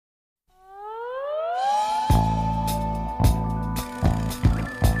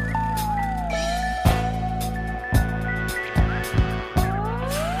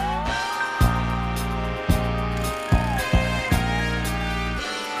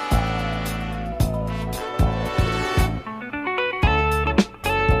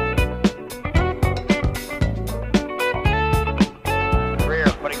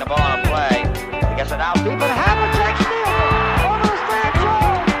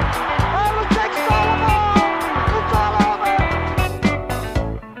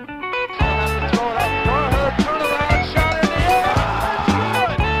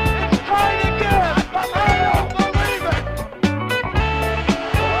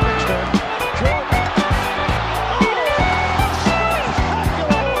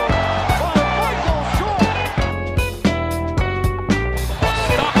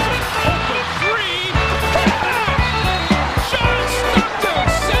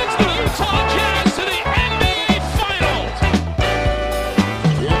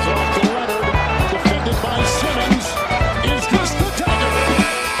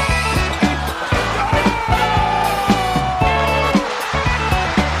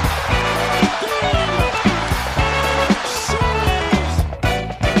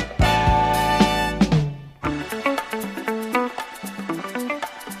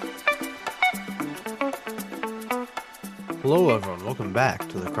back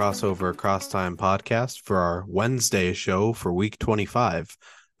to the Crossover Cross Time podcast for our Wednesday show for week 25.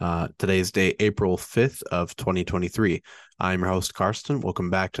 Today's day, April 5th of 2023. I'm your host, Karston. Welcome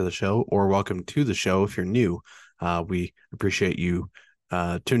back to the show, or welcome to the show if you're new. We appreciate you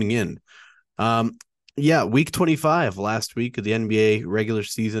tuning in. Week 25, last week of the NBA regular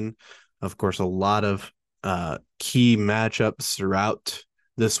season. Of course, a lot of key matchups throughout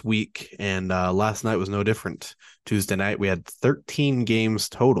this week, and last night was no different. Tuesday night, we had 13 games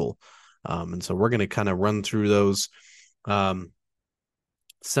total, and so we're going to kind of run through those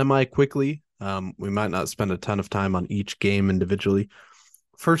semi-quickly. We might not spend a ton of time on each game individually.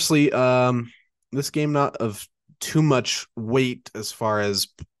 Firstly, this game not of too much weight as far as,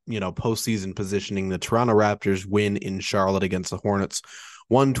 postseason positioning. The Toronto Raptors win in Charlotte against the Hornets,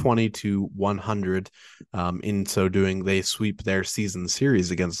 120-100. In so doing, they sweep their season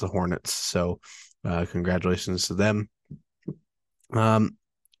series against the Hornets. So congratulations to them.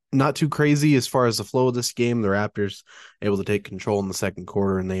 Not too crazy as far as the flow of this game. The Raptors able to take control in the second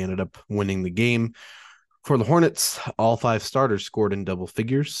quarter, and they ended up winning the game. For the Hornets, all five starters scored in double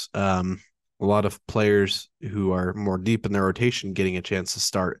figures. A lot of players who are more deep in their rotation getting a chance to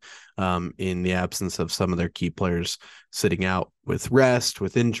start in the absence of some of their key players sitting out with rest,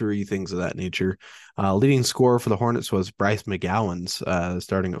 with injury, things of that nature. Leading scorer for the Hornets was Bryce McGowan's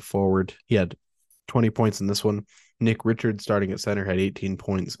starting at forward. He had 20 points in this one. Nick Richards, starting at center, had 18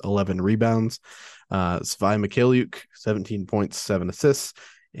 points, 11 rebounds. Svai Mikhailiuk, 17 points, 7 assists.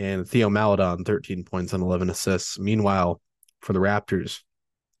 And Theo Maledon, 13 points and 11 assists. Meanwhile, for the Raptors,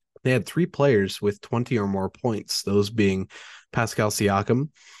 they had three players with 20 or more points, those being Pascal Siakam,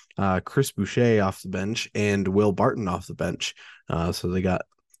 Chris Boucher off the bench, and Will Barton off the bench. So they got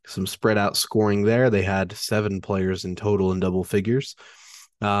some spread out scoring there. They had 7 players in total in double figures.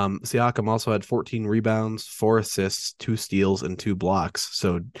 Siakam also had 14 rebounds, 4 assists, 2 steals, and 2 blocks.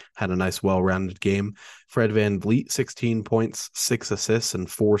 So had a nice, well-rounded game. Fred VanVleet, 16 points, 6 assists, and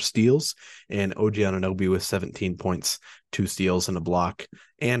 4 steals. And OG Anunoby with 17 points, 2 steals, and a block,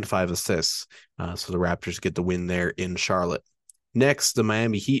 and 5 assists. So the Raptors get the win there in Charlotte. Next, the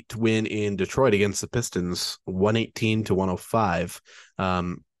Miami Heat win in Detroit against the Pistons, 118-105.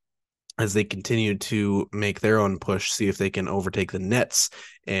 As they continue to make their own push, see if they can overtake the Nets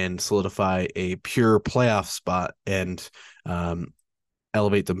and solidify a pure playoff spot and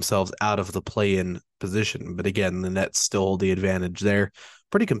elevate themselves out of the play-in position. But again, the Nets still hold the advantage there.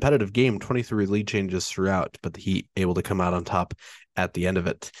 Pretty competitive game, 23 lead changes throughout, but the Heat able to come out on top at the end of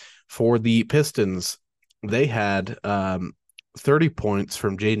it. For the Pistons, they had 30 points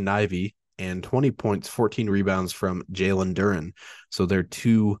from Jaden Ivey and 20 points, 14 rebounds from Jalen Duren. So they're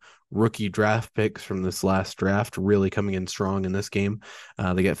two rookie draft picks from this last draft really coming in strong in this game.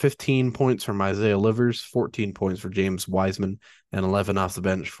 They get 15 points from Isaiah Livers, 14 points for James Wiseman, and 11 off the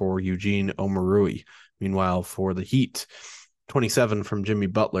bench for Eugene Omoruyi. Meanwhile, for the Heat, 27 from Jimmy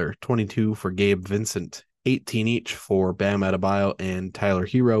Butler, 22 for Gabe Vincent, 18 each for Bam Adebayo and Tyler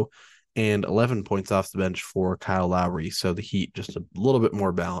Hero, and 11 points off the bench for Kyle Lowry. So the Heat just a little bit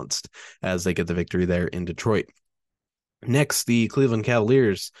more balanced as they get the victory there in Detroit. Next, the Cleveland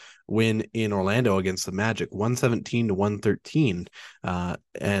Cavaliers win in Orlando against the Magic, 117-113.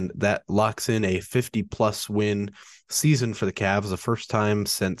 And that locks in a 50-plus win season for the Cavs, the first time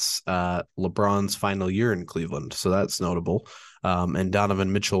since LeBron's final year in Cleveland. So that's notable. And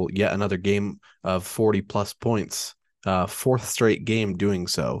Donovan Mitchell, yet another game of 40-plus points. Fourth straight game doing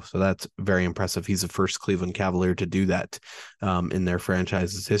so. So that's very impressive. He's the first Cleveland Cavalier to do that in their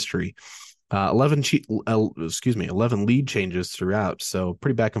franchise's history. 11 lead changes throughout. So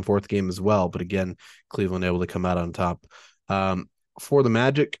pretty back and forth game as well. But again, Cleveland able to come out on top. For the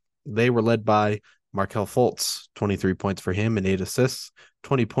Magic, they were led by Markelle Fultz, 23 points for him and 8 assists,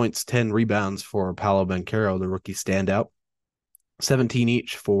 20 points, 10 rebounds for Paolo Banchero, the rookie standout, 17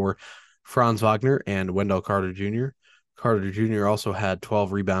 each for Franz Wagner and Wendell Carter Jr. Carter Jr. also had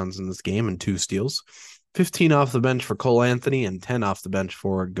 12 rebounds in this game and 2 steals. 15 off the bench for Cole Anthony and 10 off the bench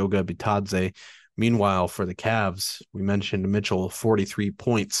for Goga Bitadze. Meanwhile, for the Cavs, we mentioned Mitchell, 43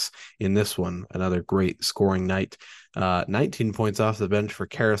 points in this one. Another great scoring night. 19 points off the bench for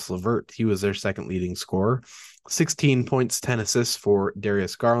Karis LeVert. He was their second leading scorer. 16 points, 10 assists for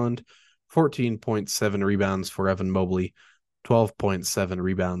Darius Garland. 14 points, 7 rebounds for Evan Mobley. 12 points, 7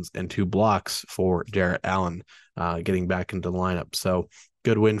 rebounds, and 2 blocks for Jarrett Allen, getting back into the lineup. So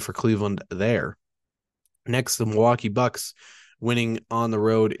good win for Cleveland there. Next, the Milwaukee Bucks winning on the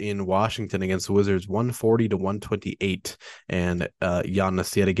road in Washington against the Wizards, 140-128. And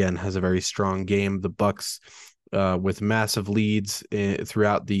Giannis yet again has a very strong game. The Bucks with massive leads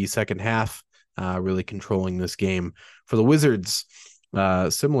throughout the second half, really controlling this game. For the Wizards,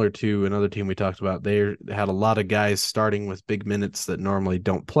 Similar to another team we talked about, they had a lot of guys starting with big minutes that normally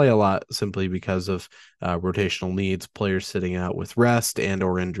don't play a lot simply because of rotational needs, players sitting out with rest and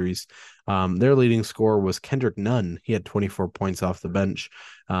or injuries. Their leading scorer was Kendrick Nunn. He had 24 points off the bench,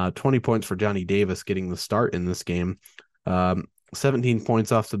 20 points for Johnny Davis getting the start in this game, 17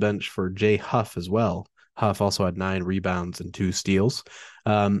 points off the bench for Jay Huff as well. Huff also had 9 rebounds and 2 steals.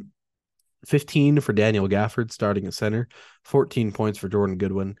 15 for Daniel Gafford starting at center, 14 points for Jordan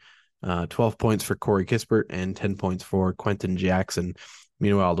Goodwin, 12 points for Corey Kispert, and 10 points for Quentin Jackson.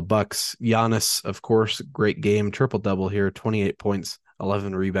 Meanwhile, the Bucks, Giannis, of course, great game, triple-double here, 28 points,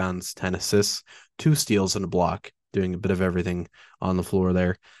 11 rebounds, 10 assists, 2 steals and a block, doing a bit of everything on the floor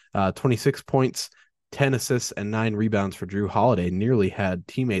there. 26 points, 10 assists, and 9 rebounds for Drew Holiday. Nearly had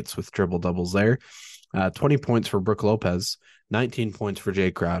teammates with triple-doubles there. 20 points for Brook Lopez, 19 points for Jay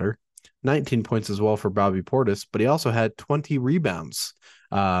Crowder, 19 points as well for Bobby Portis, but he also had 20 rebounds.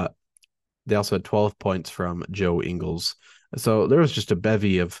 They also had 12 points from Joe Ingles. So there was just a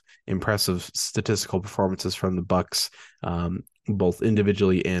bevy of impressive statistical performances from the Bucks, both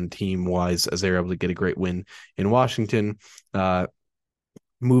individually and team-wise, as they were able to get a great win in Washington,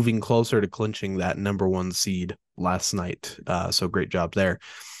 moving closer to clinching that number 1 seed last night. So great job there.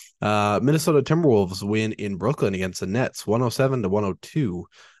 Minnesota Timberwolves win in Brooklyn against the Nets, 107-102.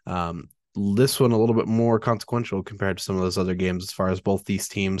 This one a little bit more consequential compared to some of those other games, as far as both these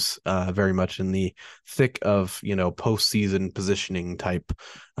teams very much in the thick of, postseason positioning type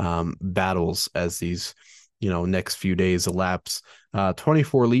battles as these, next few days elapse.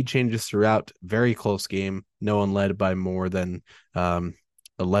 24 lead changes throughout, very close game. No one led by more than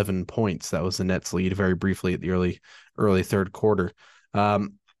 11 points. That was the Nets lead very briefly at the early third quarter.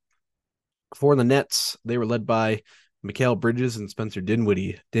 For the Nets, they were led by Mikal Bridges and Spencer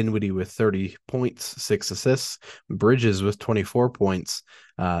Dinwiddie. Dinwiddie with 30 points, 6 assists. Bridges with 24 points,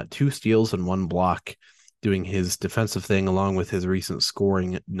 2 steals and 1 block, doing his defensive thing along with his recent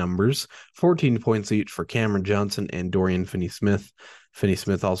scoring numbers. 14 points each for Cameron Johnson and Dorian Finney-Smith.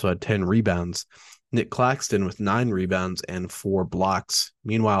 Finney-Smith also had 10 rebounds. Nick Claxton with 9 rebounds and 4 blocks.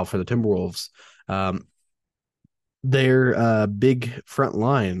 Meanwhile, for the Timberwolves, their big front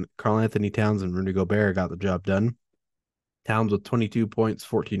line, Karl-Anthony Towns and Rudy Gobert, got the job done. Towns with 22 points,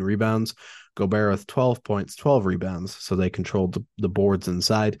 14 rebounds. Gobert with 12 points, 12 rebounds. So they controlled the boards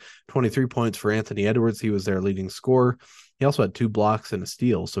inside. 23 points for Anthony Edwards. He was their leading scorer. He also had 2 blocks and a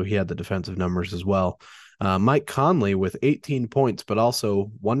steal, so he had the defensive numbers as well. Mike Conley with 18 points, but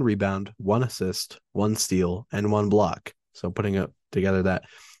also 1 rebound, 1 assist, 1 steal, and 1 block. So putting up together that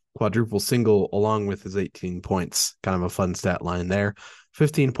quadruple single along with his 18 points. Kind of a fun stat line there.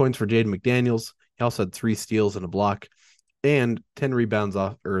 15 points for Jaden McDaniels. He also had 3 steals and a block, and 10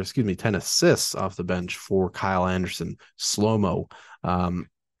 assists off the bench for Kyle Anderson. Slow-mo.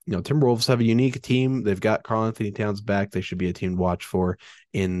 Timberwolves have a unique team. They've got Karl-Anthony Towns back. They should be a team to watch for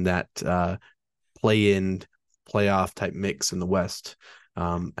in that play-in, playoff type mix in the West,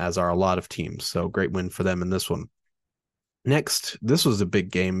 as are a lot of teams. So great win for them in this one. Next, this was a big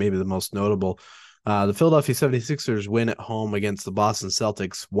game, maybe the most notable. The Philadelphia 76ers win at home against the Boston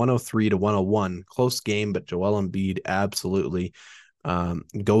Celtics, 103-101. Close game, but Joel Embiid absolutely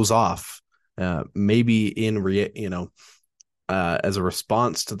goes off. Maybe as a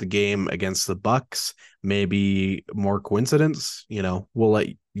response to the game against the Bucks, maybe more coincidence. We'll let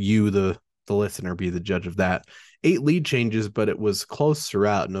you, the listener, be the judge of that. 8 lead changes, but it was close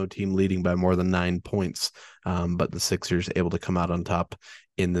throughout. No team leading by more than 9 points. But the Sixers able to come out on top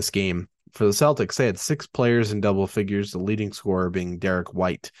in this game. For the Celtics, they had 6 players in double figures, the leading scorer being Derek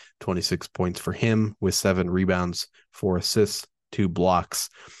White, 26 points for him with 7 rebounds, 4 assists, 2 blocks.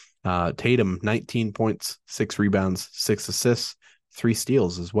 Tatum, 19 points, 6 rebounds, 6 assists, 3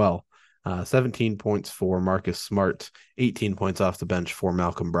 steals as well. 17 points for Marcus Smart, 18 points off the bench for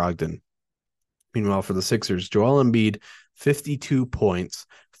Malcolm Brogdon. Meanwhile, for the Sixers, Joel Embiid, 52 points,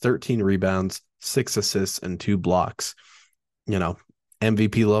 13 rebounds, 6 assists, and 2 blocks.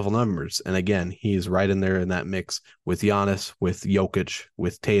 MVP level numbers. And again, he's right in there in that mix with Giannis, with Jokic,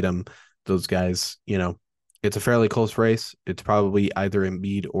 with Tatum. Those guys, it's a fairly close race. It's probably either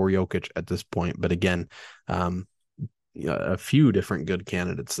Embiid or Jokic at this point. But again, a few different good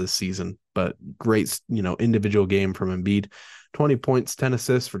candidates this season, but great, individual game from Embiid. 20 points, 10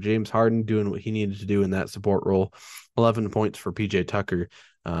 assists for James Harden, doing what he needed to do in that support role. 11 points for PJ Tucker.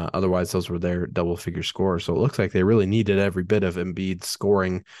 Otherwise, those were their double-figure scores. So it looks like they really needed every bit of Embiid's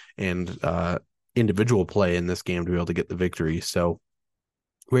scoring and individual play in this game to be able to get the victory. So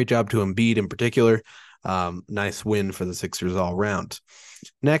great job to Embiid in particular. Nice win for the Sixers all around.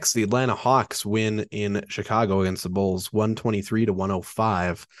 Next, the Atlanta Hawks win in Chicago against the Bulls,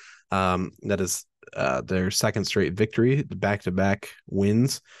 123-105. That is their second straight victory, the back-to-back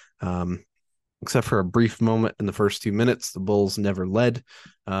wins. Except for a brief moment in the first 2 minutes, the Bulls never led.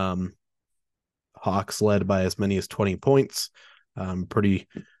 Hawks led by as many as 20 points. Pretty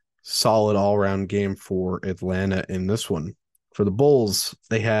solid all-around game for Atlanta in this one. For the Bulls,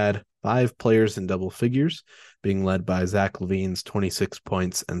 they had 5 players in double figures, being led by Zach LaVine's 26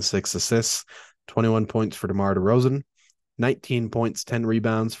 points and 6 assists, 21 points for DeMar DeRozan, 19 points, 10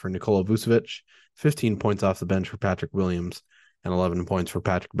 rebounds for Nikola Vucevic, 15 points off the bench for Patrick Williams, and 11 points for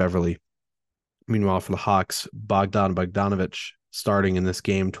Patrick Beverley. Meanwhile, for the Hawks, Bogdan Bogdanovic starting in this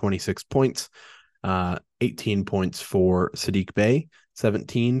game, 26 points, 18 points for Sadiq Bey,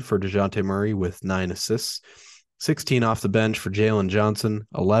 17 for DeJounte Murray with 9 assists, 16 off the bench for Jalen Johnson,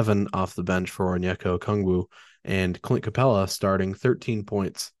 11 off the bench for Onyeka Okongwu, and Clint Capella starting 13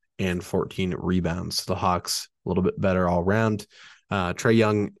 points and 14 rebounds. The Hawks a little bit better all around. Trae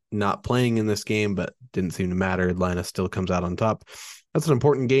Young not playing in this game, but didn't seem to matter. Atlanta still comes out on top. That's an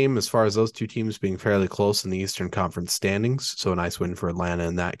important game as far as those two teams being fairly close in the Eastern Conference standings. So a nice win for Atlanta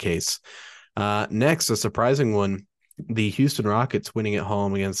in that case. Next, a surprising one, the Houston Rockets winning at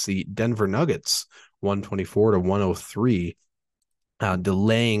home against the Denver Nuggets, 124-103,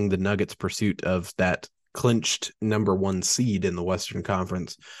 delaying the Nuggets' pursuit of that clinched number 1 seed in the Western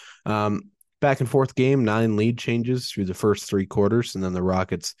Conference. Back and forth game, 9 lead changes through the first 3 quarters, and then the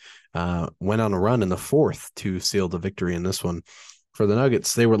Rockets went on a run in the fourth to seal the victory in this one. For the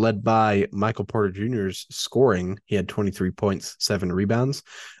Nuggets, they were led by Michael Porter Jr.'s scoring. He had 23 points, 7 rebounds.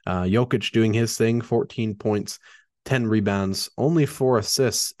 Jokic doing his thing, 14 points, 10 rebounds, only 4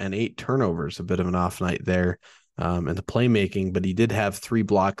 assists, and 8 turnovers. A bit of an off night there in the playmaking, but he did have 3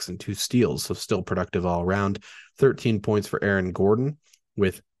 blocks and 2 steals, so still productive all around. 13 points for Aaron Gordon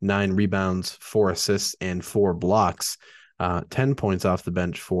with 9 rebounds, 4 assists, and 4 blocks. 10 points off the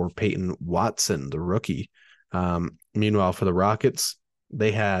bench for Peyton Watson, the rookie. Meanwhile, for the Rockets,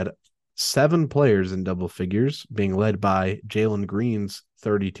 they had 7 players in double figures, being led by Jalen Green's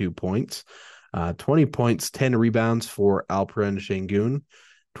 32 points, 20 points, 10 rebounds for Alperen Sengun,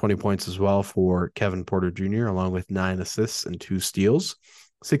 20 points as well for Kevin Porter Jr., along with 9 assists and 2 steals,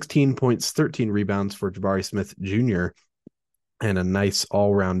 16 points, 13 rebounds for Jabari Smith Jr., and a nice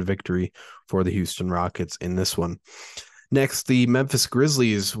all-round victory for the Houston Rockets in this one. Next, the Memphis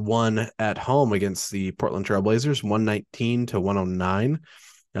Grizzlies won at home against the Portland Trailblazers,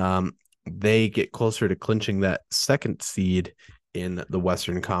 119-109. They get closer to clinching that second seed in the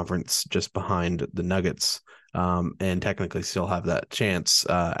Western Conference, just behind the Nuggets, and technically still have that chance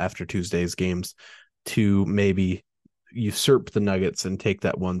after Tuesday's games to maybe usurp the Nuggets and take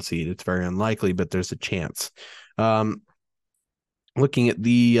that 1 seed. It's very unlikely, but there's a chance. Looking at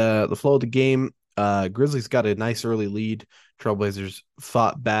the flow of the game, Grizzlies got a nice early lead. Trailblazers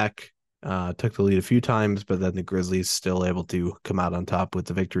fought back, took the lead a few times, but then the Grizzlies still able to come out on top with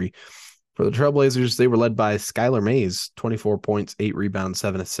the victory. For the Trailblazers, they were led by Skylar Mays, 24 points, 8 rebounds,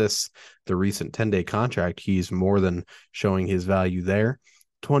 7 assists. The recent 10-day contract, he's more than showing his value there.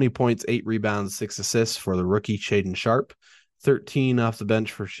 20 points, 8 rebounds, 6 assists for the rookie Shaedon Sharpe. 13 off the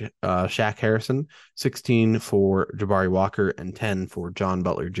bench for Shaq Harrison, 16 for Jabari Walker, and 10 for John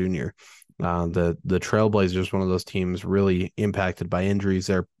Butler Jr. The Trailblazers, one of those teams really impacted by injuries.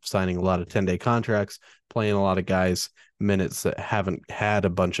 They're signing a lot of 10-day contracts, playing a lot of guys minutes that haven't had a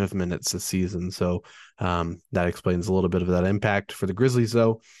bunch of minutes this season. So that explains a little bit of that impact. For the Grizzlies,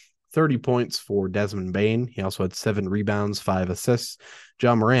 though, 30 points for Desmond Bane. He also had 7 rebounds, 5 assists.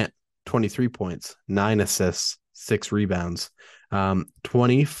 John Morant, 23 points, 9 assists, 6 rebounds.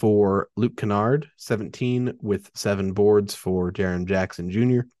 20 for Luke Kennard, 17 with 7 boards for Jaren Jackson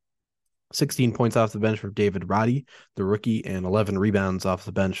Jr., 16 points off the bench for David Roddy, the rookie, and 11 rebounds off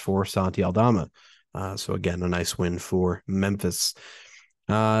the bench for Santi Aldama. So again, a nice win for Memphis.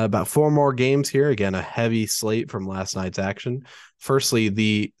 About 4 more games here. Again, a heavy slate from last night's action. Firstly,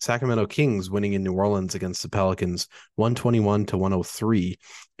 the Sacramento Kings winning in New Orleans against the Pelicans, 121-103.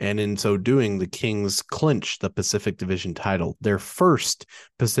 And in so doing, the Kings clinched the Pacific Division title, their first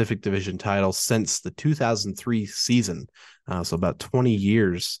Pacific Division title since the 2003 season. So about 20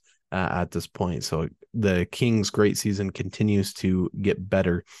 years at this point. So the Kings' great season continues to get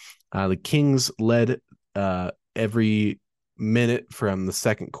better. The Kings led every minute from the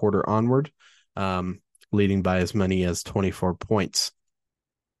second quarter onward, leading by as many as 24 points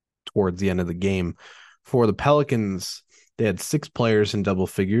towards the end of the game. For the Pelicans, they had 6 players in double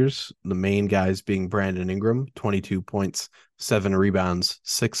figures, the main guys being Brandon Ingram, 22 points, 7 rebounds,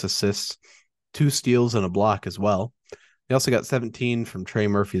 6 assists. 2 steals and a block as well. They also got 17 from Trey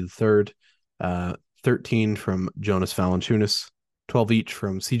Murphy III, 13 from Jonas Valanciunas, 12 each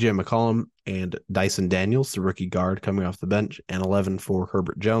from CJ McCollum and Dyson Daniels, the rookie guard coming off the bench, and 11 for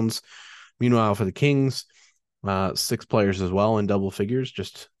Herbert Jones. Meanwhile, for the Kings, 6 players as well in double figures.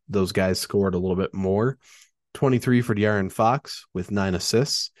 Just those guys scored a little bit more. 23 for De'Aaron Fox with 9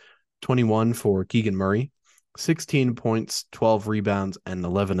 assists, 21 for Keegan Murray, 16 points, 12 rebounds, and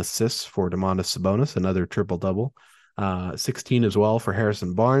 11 assists for Domantas Sabonis, another triple-double. 16 as well for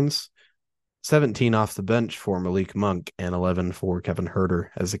Harrison Barnes, 17 off the bench for Malik Monk, and 11 for Kevin Huerter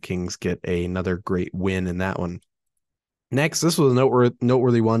as the Kings get another great win in that one. Next, this was a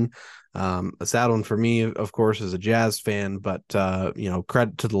noteworthy one. A sad one for me, of course, as a Jazz fan, but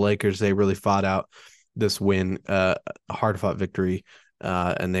credit to the Lakers. They really fought out this win, a hard-fought victory,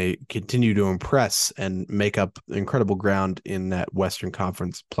 and they continue to impress and make up incredible ground in that Western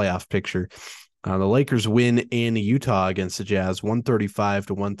Conference playoff picture. The Lakers win in Utah against the Jazz,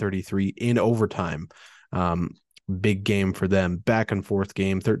 135-133 in overtime. Big game for them. Back and forth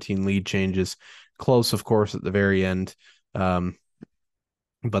game, 13 lead changes. Close, of course, at the very end.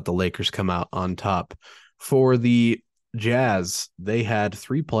 But the Lakers come out on top. For the Jazz, they had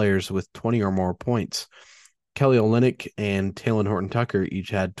 3 players with 20 or more points. Kelly Olynyk and Talen Horton-Tucker each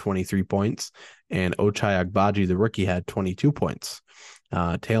had 23 points, and Ochai Agbaji, the rookie, had 22 points.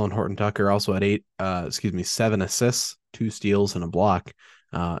 Talen Horton-Tucker also had 7 assists, 2 steals, and a block.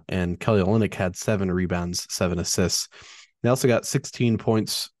 And Kelly Olynyk had 7 rebounds, 7 assists. They also got 16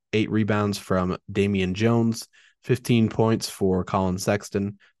 points, 8 rebounds from Damian Jones, 15 points for Colin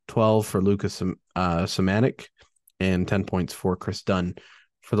Sexton, 12 for Lucas Samanik, and 10 points for Chris Dunn.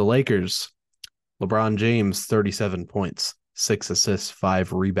 For the Lakers, LeBron James, 37 points, 6 assists,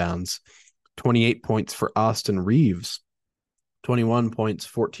 5 rebounds, 28 points for Austin Reeves, 21 points,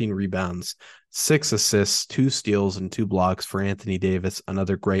 14 rebounds, 6 assists, 2 steals, and 2 blocks for Anthony Davis.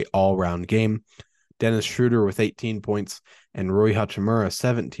 Another great all-round game. Dennis Schroeder with 18 points, and Rui Hachimura,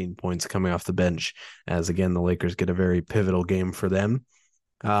 17 points coming off the bench, as again, the Lakers get a very pivotal game for them.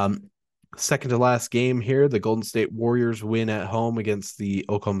 Second to last game here, the Golden State Warriors win at home against the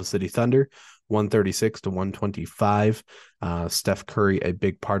Oklahoma City Thunder, 136-125. Steph Curry, a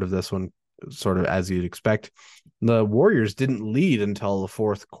big part of this one, sort of as you'd expect. The Warriors didn't lead until the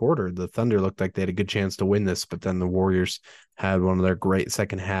fourth quarter. The Thunder looked like they had a good chance to win this, but then the Warriors had one of their great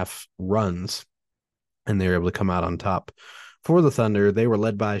second half runs, and they were able to come out on top. For the Thunder, they were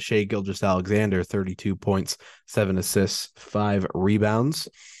led by Shai Gilgeous-Alexander, 32 points, 7 assists, 5 rebounds,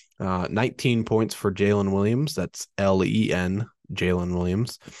 19 points for Jalen Williams. That's Len, Jalen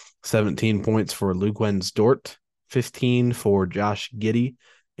Williams. 17 points for Luguentz Dort, 15 for Josh Giddey,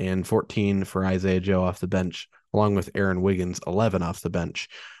 and 14 for Isaiah Joe off the bench, along with Aaron Wiggins, 11 off the bench.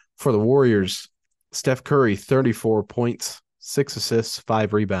 For the Warriors, Steph Curry, 34 points, 6 assists,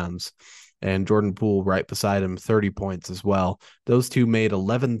 5 rebounds, and Jordan Poole right beside him, 30 points as well. Those two made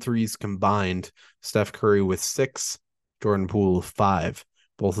 11 threes combined, Steph Curry with 6, Jordan Poole 5,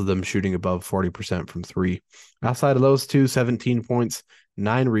 both of them shooting above 40% from 3. Outside of those two, 17 points,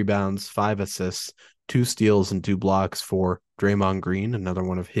 9 rebounds, 5 assists, 2 steals, and 2 blocks for Draymond Green, another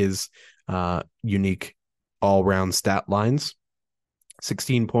one of his unique all-round stat lines.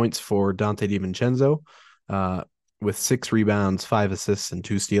 16 points for Dante DiVincenzo, with 6 rebounds, 5 assists, and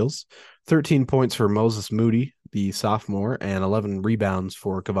 2 steals. 13 points for Moses Moody, the sophomore, and 11 rebounds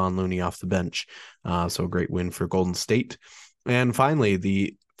for Kevon Looney off the bench. So a great win for Golden State. And finally,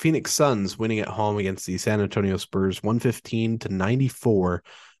 the Phoenix Suns winning at home against the San Antonio Spurs, 115-94.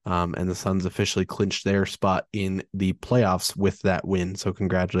 And the Suns officially clinched their spot in the playoffs with that win. So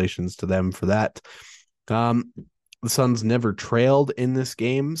congratulations to them for that. The Suns never trailed in this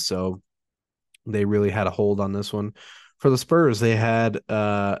game, so they really had a hold on this one. For the Spurs, they had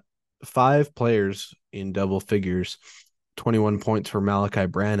 5 players in double figures. 21 points for Malachi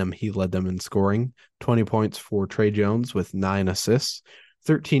Branham. He led them in scoring. 20 points for Trey Jones with 9 assists.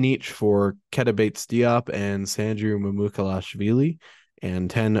 13 each for Keta Bates-Diop and Sandru Mamukelashvili, and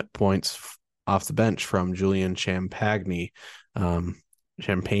 10 points off the bench from Julian Champagny.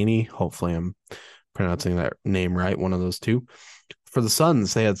 Champagne, hopefully I'm pronouncing that name right, one of those two. For the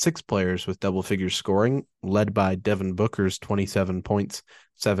Suns, they had 6 players with double figures scoring, led by Devin Booker's 27 points,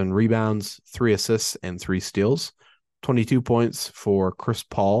 7 rebounds, 3 assists, and 3 steals. 22 points for Chris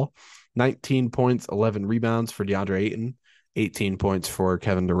Paul, 19 points, 11 rebounds for DeAndre Ayton, 18 points for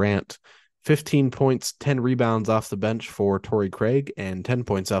Kevin Durant, 15 points, 10 rebounds off the bench for Torrey Craig, and 10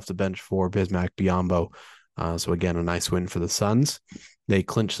 points off the bench for Bismack Biyombo. So again, a nice win for the Suns. They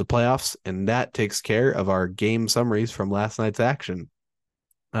clinch the playoffs, and that takes care of our game summaries from last night's action.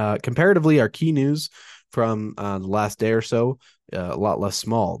 Comparatively, our key news from the last day or so, a lot less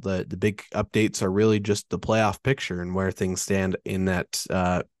small. The big updates are really just the playoff picture and where things stand in that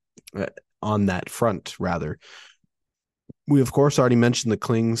on that front. Rather, we of course already mentioned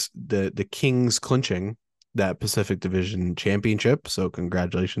the Kings clinching that Pacific Division championship. So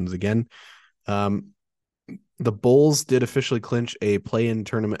congratulations again. Um, the Bulls did officially clinch a play-in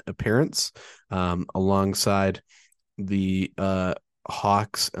tournament appearance alongside the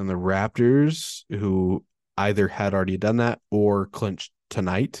Hawks and the Raptors, who either had already done that or clinched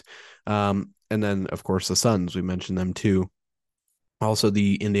tonight. And then, of course, the Suns, we mentioned them too. Also,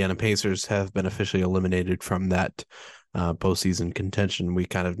 the Indiana Pacers have been officially eliminated from that postseason contention. We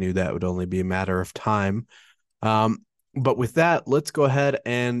kind of knew that would only be a matter of time. But with that, let's go ahead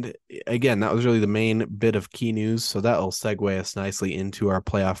and again, that was really the main bit of key news. So that'll segue us nicely into our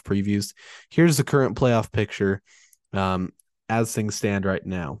playoff previews. Here's the current playoff picture as things stand right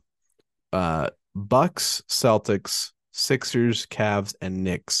now. Bucks, Celtics, Sixers, Cavs, and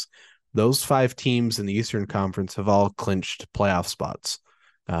Knicks. Those 5 teams in the Eastern Conference have all clinched playoff spots.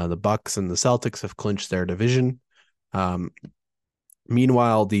 The Bucks and the Celtics have clinched their division.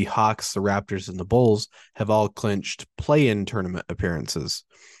 Meanwhile, the Hawks, the Raptors, and the Bulls have all clinched play-in tournament appearances.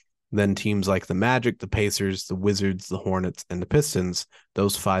 Then teams like the Magic, the Pacers, the Wizards, the Hornets, and the Pistons,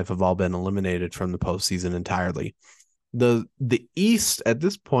 those 5 have all been eliminated from the postseason entirely. The East at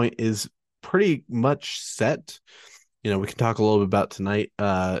this point is pretty much set. We can talk a little bit about tonight.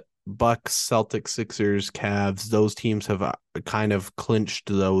 Bucks, Celtics, Sixers, Cavs, those teams have kind of clinched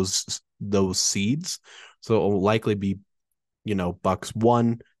those seeds. So it will likely be, Bucks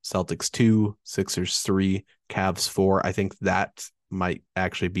 1, Celtics 2, Sixers 3, Cavs 4. I think that might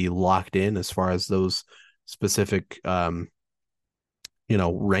actually be locked in as far as those specific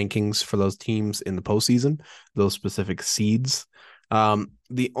rankings for those teams in the postseason, those specific seeds.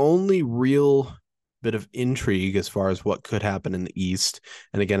 The only real bit of intrigue as far as what could happen in the East,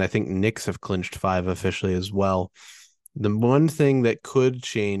 and again, I think Knicks have clinched 5 officially as well. The one thing that could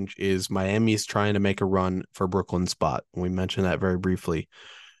change is Miami's trying to make a run for Brooklyn's spot. We mentioned that very briefly.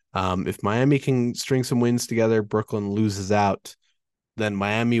 If Miami can string some wins together, Brooklyn loses out, then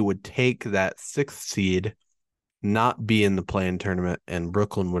Miami would take that 6th seed, not be in the play-in tournament, and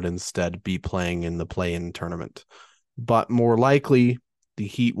Brooklyn would instead be playing in the play-in tournament. But more likely, the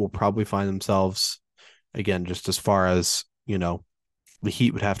Heat will probably find themselves, again, just as far as, the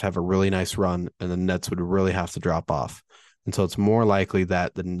Heat would have to have a really nice run, and the Nets would really have to drop off. And so it's more likely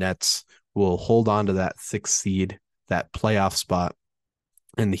that the Nets will hold on to that 6th seed, that playoff spot,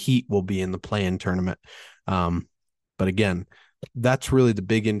 and the Heat will be in the play-in tournament. But again, that's really the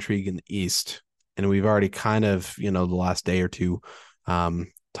big intrigue in the East. And we've already kind of, the last day or two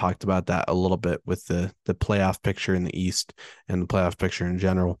talked about that a little bit with the playoff picture in the East and the playoff picture in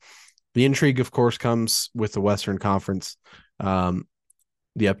general. The intrigue, of course, comes with the Western Conference.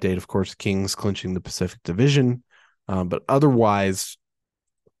 The update, of course, Kings clinching the Pacific Division. But otherwise,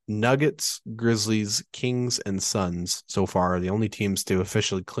 Nuggets, Grizzlies, Kings, and Suns so far are the only teams to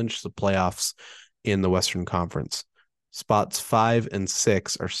officially clinch the playoffs in the Western Conference. Spots 5 and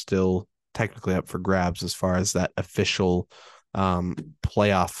 6 are still technically up for grabs as far as that official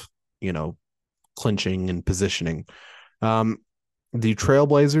playoff, clinching and positioning. The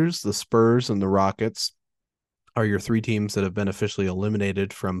Trailblazers, the Spurs, and the Rockets are your 3 teams that have been officially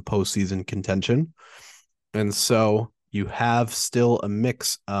eliminated from postseason contention. And so you have still a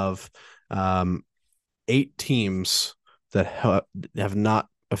mix of 8 teams that have not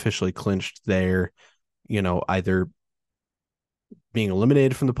officially clinched their, either being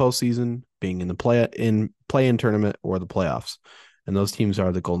eliminated from the postseason, being in the play-in tournament, or the playoffs. And those teams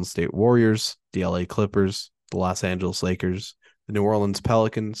are the Golden State Warriors, the LA Clippers, the Los Angeles Lakers, the New Orleans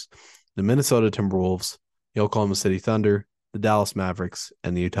Pelicans, the Minnesota Timberwolves, the Oklahoma City Thunder, the Dallas Mavericks,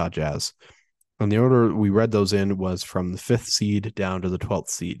 and the Utah Jazz. And the order we read those in was from the 5th seed down to the 12th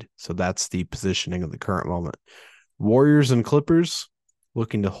seed. So that's the positioning of the current moment. Warriors and Clippers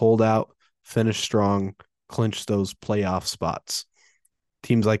looking to hold out, finish strong, clinch those playoff spots.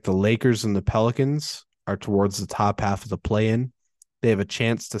 Teams like the Lakers and the Pelicans are towards the top half of the play-in. They have a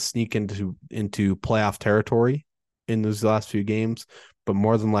chance to sneak into playoff territory in those last few games, but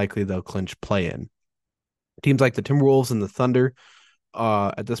more than likely they'll clinch play-in. Teams like the Timberwolves and the Thunder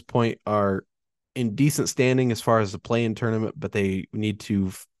at this point are in decent standing as far as the play-in tournament, but they need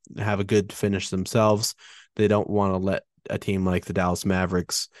to have a good finish themselves. They don't want to let a team like the Dallas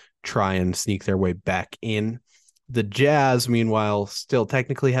Mavericks try and sneak their way back in. The Jazz, meanwhile, still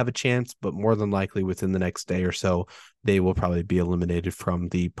technically have a chance, but more than likely within the next day or so, they will probably be eliminated from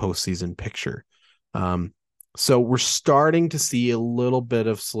the postseason picture. So we're starting to see a little bit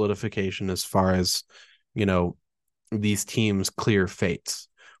of solidification as far as, you know, these teams clear fates.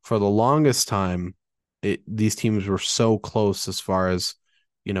 For the longest time, these teams were so close as far as,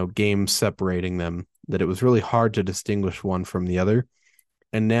 games separating them that it was really hard to distinguish one from the other.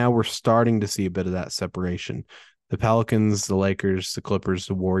 And now we're starting to see a bit of that separation. The Pelicans, the Lakers, the Clippers,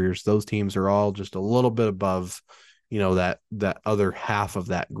 the Warriors, those teams are all just a little bit above, that other half of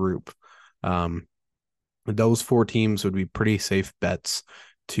that group. Um, those four teams would be pretty safe bets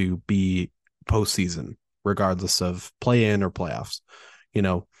to be postseason, regardless of play in or playoffs. You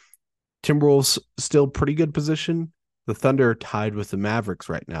know, Timberwolves still pretty good position. The Thunder are tied with the Mavericks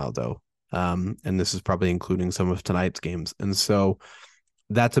right now, though. And this is probably including some of tonight's games. And so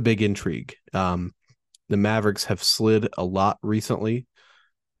that's a big intrigue. The Mavericks have slid a lot recently.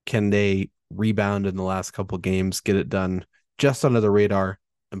 Can they rebound in the last couple of games, get it done just under the radar,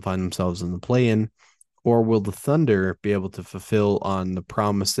 and find themselves in the play in? Or will the Thunder be able to fulfill on the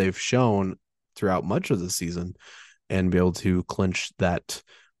promise they've shown throughout much of the season and be able to clinch that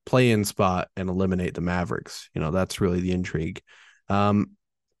play-in spot and eliminate the Mavericks? That's really the intrigue. And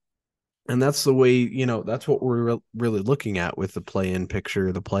that's the way, that's what we're really looking at with the play-in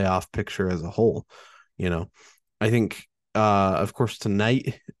picture, the playoff picture as a whole. I think, of course,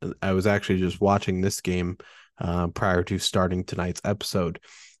 tonight, I was actually just watching this game prior to starting tonight's episode.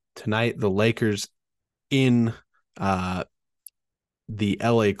 Tonight, the Lakers in the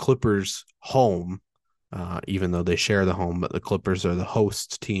LA Clippers home, even though they share the home, but the Clippers are the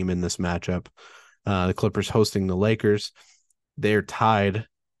host team in this matchup. The Clippers hosting the Lakers. They're tied,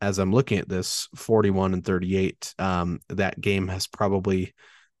 as I'm looking at this, 41-38. That game has probably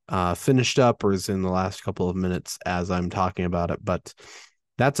finished up or is in the last couple of minutes as I'm talking about it. But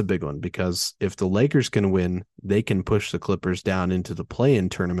that's a big one, because if the Lakers can win, they can push the Clippers down into the play-in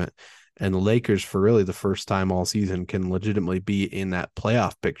tournament. And the Lakers, for really the first time all season, can legitimately be in that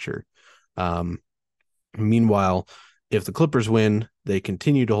playoff picture. Meanwhile, if the Clippers win, they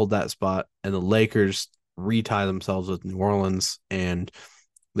continue to hold that spot, and the Lakers retie themselves with New Orleans, and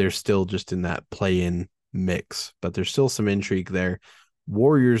they're still just in that play-in mix. But there's still some intrigue there.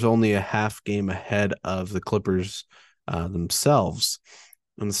 Warriors only a half game ahead of the Clippers themselves.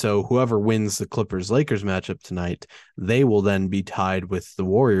 And so whoever wins the Clippers-Lakers matchup tonight, they will then be tied with the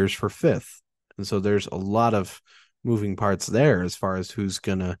Warriors for fifth. And so there's a lot of moving parts there as far as who's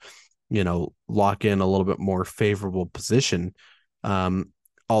going to, lock in a little bit more favorable position.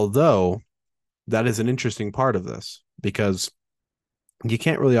 Although that is an interesting part of this, because you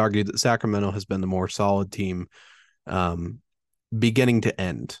can't really argue that Sacramento has been the more solid team beginning to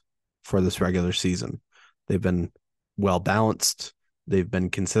end for this regular season. They've been well balanced. They've been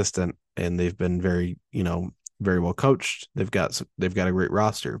consistent, and they've been very, very well coached. They've got a great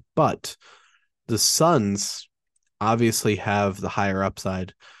roster, but the Suns obviously have the higher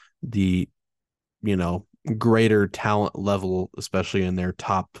upside, the, greater talent level, especially in their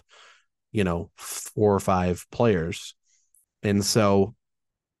top, 4 or 5 players. And so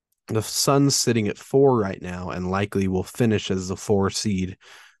the Suns sitting at 4 right now and likely will finish as the 4 seed,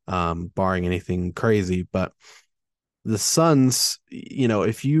 barring anything crazy. But the Suns,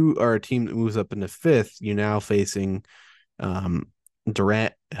 if you are a team that moves up into 5th, you're now facing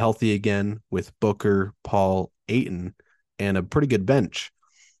Durant healthy again with Booker, Paul, Ayton, and a pretty good bench.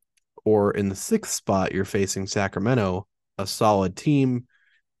 Or in the 6th spot, you're facing Sacramento, a solid team.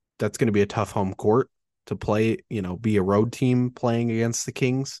 That's going to be a tough home court to play, be a road team playing against the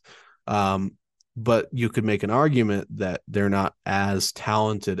Kings. But you could make an argument that they're not as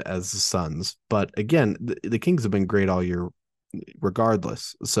talented as the Suns. But again, the Kings have been great all year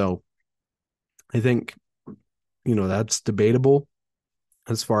regardless. So I think, that's debatable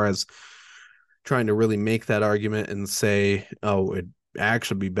as far as trying to really make that argument and say, oh, it'd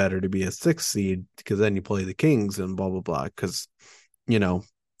actually be better to be a 6th seed because then you play the Kings and blah, blah, blah. Because,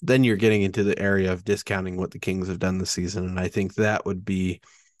 then you're getting into the area of discounting what the Kings have done this season. And I think that would be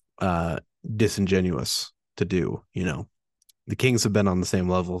disingenuous to do. The Kings have been on the same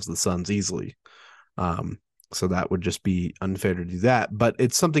level as the Suns easily. So that would just be unfair to do that. But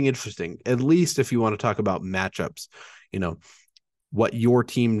it's something interesting, at least if you want to talk about matchups, what your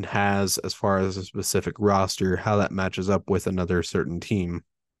team has as far as a specific roster, how that matches up with another certain team.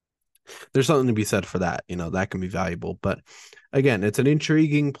 There's something to be said for that. That can be valuable. But again, it's an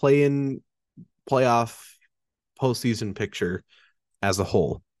intriguing play-in playoff postseason picture as a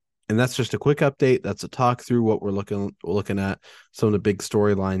whole. And that's just a quick update. That's a talk through what we're looking at, some of the big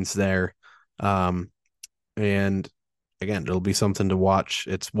storylines there. And again, it'll be something to watch.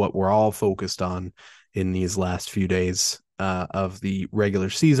 It's what we're all focused on in these last few days of the regular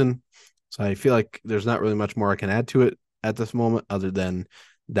season. So I feel like there's not really much more I can add to it at this moment, other than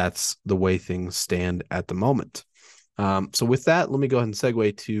that's the way things stand at the moment. So with that, let me go ahead and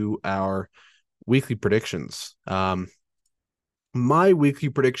segue to our weekly predictions. My weekly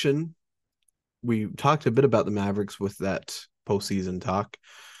prediction, we talked a bit about the Mavericks with that postseason talk,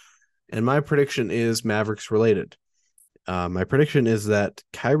 and my prediction is Mavericks related. My prediction is that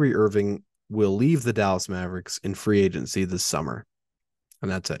Kyrie Irving will leave the Dallas Mavericks in free agency this summer, and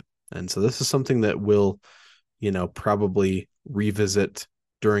that's it. And so this is something that we'll, probably revisit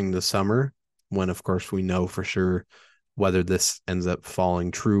during the summer when, of course, we know for sure whether this ends up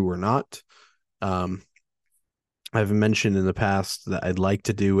falling true or not. I've mentioned in the past that I'd like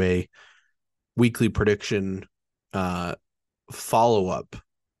to do a weekly prediction follow up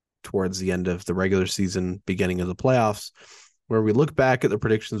towards the end of the regular season, beginning of the playoffs, where we look back at the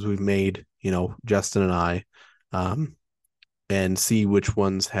predictions we've made, Justin and I, and see which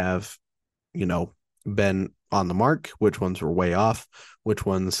ones have, been on the mark, which ones were way off, which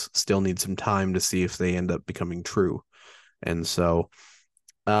ones still need some time to see if they end up becoming true. And so,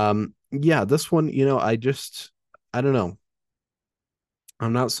 yeah, this one, I don't know.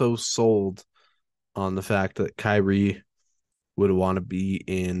 I'm not so sold on the fact that Kyrie would want to be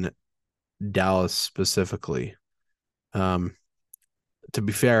in Dallas specifically. Um, to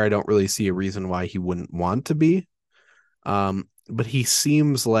be fair, I don't really see a reason why he wouldn't want to be. But he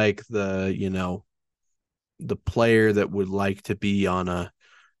seems like the player that would like to be on a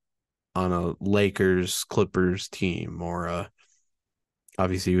Lakers Clippers team, or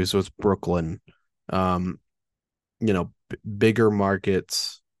obviously he was with Brooklyn. Um, bigger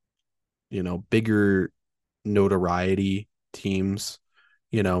markets, bigger notoriety teams.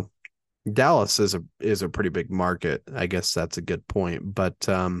 You know, Dallas is a pretty big market. I guess that's a good point. But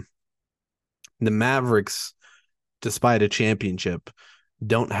the Mavericks, despite a championship,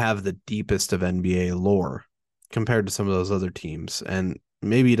 don't have the deepest of NBA lore compared to some of those other teams. And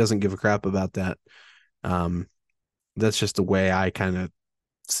maybe he doesn't give a crap about that. That's just the way I kind of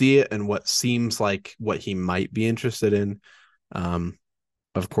see it and what seems like what he might be interested in.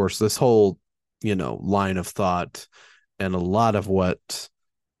 Of course, this whole, line of thought and a lot of what,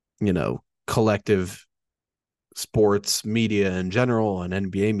 collective sports media in general and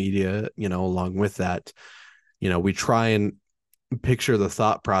NBA media, along with that, we try and picture the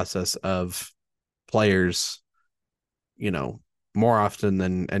thought process of players, more often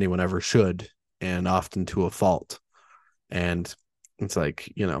than anyone ever should, and often to a fault. And it's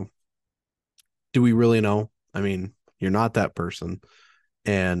like, do we really know? I mean, you're not that person.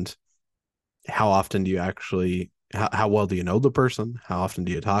 And how often do you actually, how well do you know the person? How often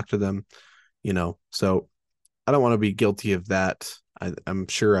do you talk to them? So I don't want to be guilty of that. I'm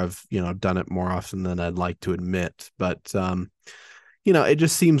sure I've, done it more often than I'd like to admit, but, it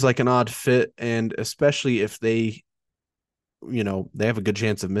just seems like an odd fit. And especially if they have a good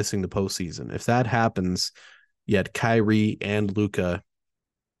chance of missing the postseason. If that happens, yet Kyrie and Luka,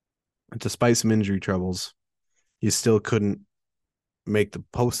 despite some injury troubles, you still couldn't make the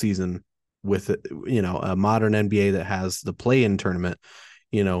postseason with a modern NBA that has the play-in tournament.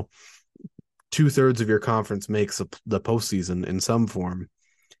 2/3 of your conference makes the postseason in some form,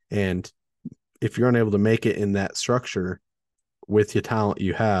 and if you're unable to make it in that structure with your talent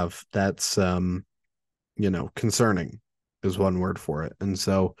you have, that's concerning is one word for it. And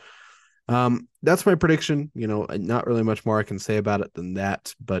so that's my prediction. Not really much more I can say about it than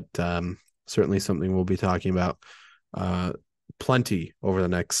that, but certainly something we'll be talking about plenty over the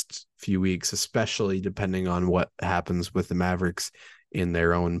next few weeks, especially depending on what happens with the Mavericks in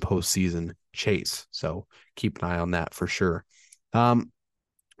their own postseason chase. So keep an eye on that for sure.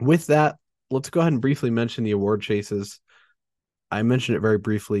 With that, let's go ahead and briefly mention the award chases. I mentioned it very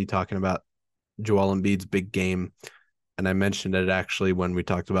briefly talking about Joel Embiid's big game. And I mentioned it actually when we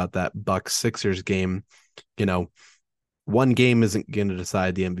talked about that Bucks Sixers game. One game isn't going to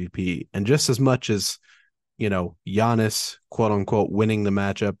decide the MVP. And just as much as, Giannis, quote unquote, winning the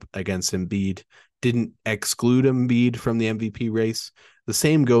matchup against Embiid didn't exclude Embiid from the MVP race, the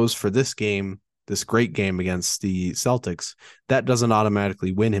same goes for this game, this great game against the Celtics. That doesn't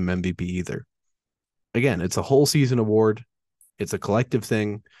automatically win him MVP either. Again, it's a whole season award. It's a collective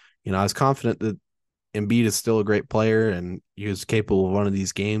thing. I was confident that Embiid is still a great player and he was capable of one of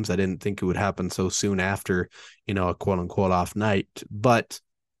these games. I didn't think it would happen so soon after, a quote unquote off night, but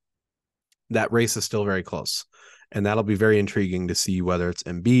that race is still very close. And that'll be very intriguing to see whether it's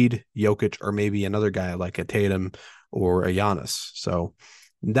Embiid, Jokic, or maybe another guy like a Tatum or a Giannis. So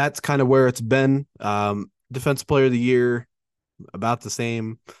that's kind of where it's been. Defensive player of the year, about the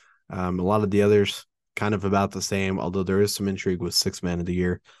same. A lot of the others kind of about the same, although there is some intrigue with sixth man of the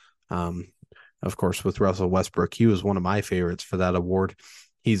year. Of course, with Russell Westbrook, he was one of my favorites for that award.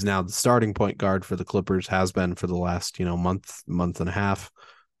 He's now the starting point guard for the Clippers, has been for the last, month and a half.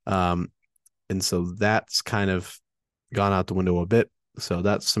 And so that's kind of gone out the window a bit. So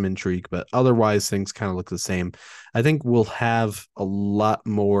that's some intrigue, but otherwise things kind of look the same. I think we'll have a lot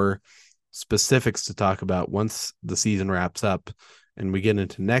more specifics to talk about once the season wraps up and we get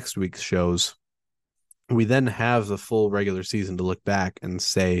into next week's shows. We then have the full regular season to look back and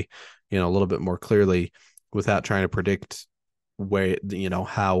say, a little bit more clearly without trying to predict where,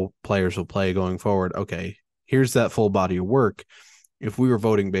 how players will play going forward. Okay, here's that full body of work. If we were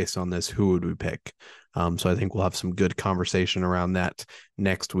voting based on this, who would we pick? So I think we'll have some good conversation around that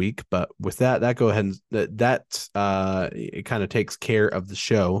next week. But with that go ahead and it kind of takes care of the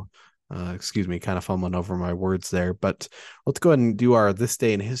show. Excuse me, kind of fumbling over my words there. But let's go ahead and do our This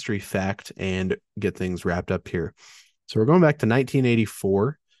Day in History fact and get things wrapped up here. So we're going back to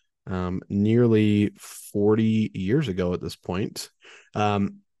 1984, nearly 40 years ago at this point.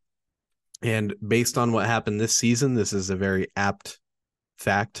 And based on what happened this season, this is a very apt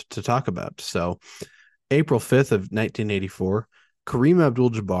fact to talk about. So April 5th of 1984, Kareem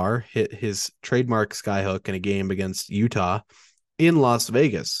Abdul-Jabbar hit his trademark skyhook in a game against Utah in Las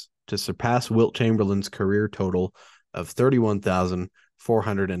Vegas to surpass Wilt Chamberlain's career total of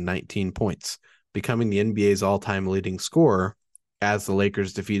 31,419 points, becoming the NBA's all-time leading scorer as the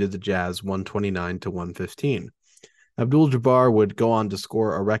Lakers defeated the Jazz 129-115. Abdul-Jabbar would go on to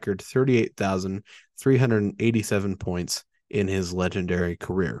score a record 38,387 points in his legendary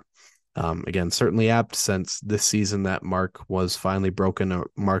career. Again, certainly apt since this season that mark was finally broken, a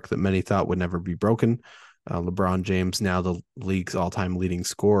mark that many thought would never be broken. LeBron James, now the league's all-time leading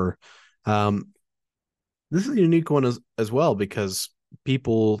scorer. This is a unique one as well because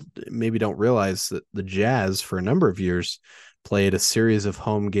people maybe don't realize that the Jazz, for a number of years, played a series of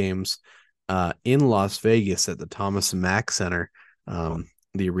home games in Las Vegas at the Thomas and Mack Center,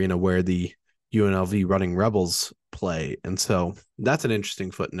 the arena where the UNLV Running Rebels play. And so that's an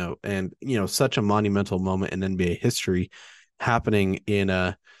interesting footnote and, such a monumental moment in NBA history happening in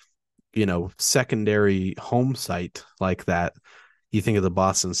a, secondary home site like that. You think of the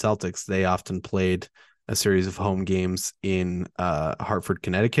Boston Celtics, they often played a series of home games in Hartford,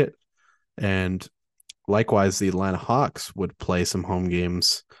 Connecticut. And likewise, the Atlanta Hawks would play some home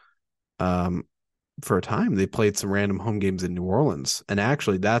games for a time. They played some random home games in New Orleans. And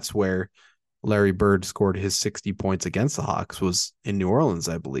actually, that's where Larry Bird scored his 60 points against the Hawks, was in New Orleans,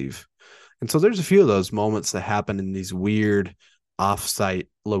 I believe. And so there's a few of those moments that happen in these weird off-site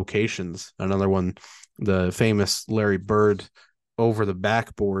locations. Another one, the famous Larry Bird over the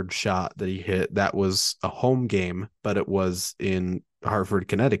backboard shot that he hit, that was a home game, but it was in Hartford,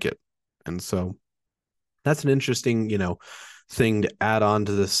 Connecticut. And so that's an interesting, thing to add on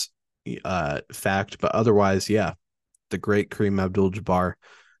to this fact. But otherwise, yeah, the great Kareem Abdul-Jabbar,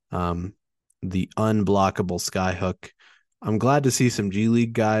 the unblockable skyhook. I'm glad to see some G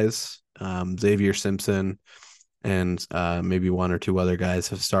League guys, Xavier Simpson, and maybe one or two other guys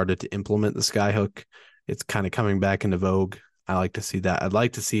have started to implement the skyhook. It's kind of coming back into vogue. I like to see that. I'd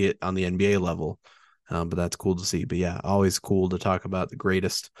like to see it on the NBA level, but that's cool to see. But yeah, always cool to talk about the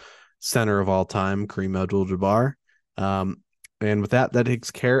greatest center of all time, Kareem Abdul-Jabbar. And with that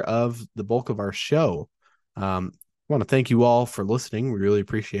takes care of the bulk of our show. I want to thank you all for listening. We really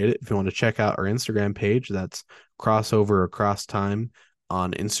appreciate it. If you want to check out our Instagram page, that's Crossover Across Time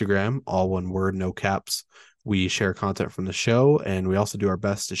on Instagram, all one word, no caps. We share content from the show, and we also do our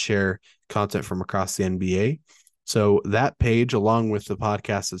best to share content from across the NBA. So that page, along with the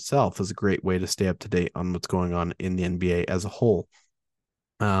podcast itself, is a great way to stay up to date on what's going on in the NBA as a whole.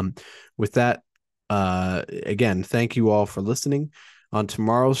 With that, again, thank you all for listening. On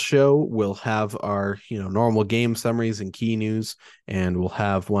tomorrow's show, we'll have our normal game summaries and key news, and we'll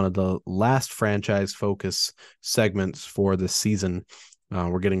have one of the last franchise focus segments for this season.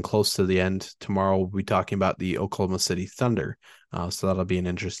 We're getting close to the end. Tomorrow we'll be talking about the Oklahoma City Thunder, so that'll be an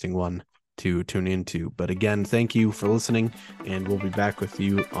interesting one to tune into. But again, thank you for listening, and we'll be back with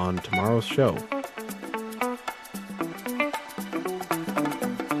you on tomorrow's show.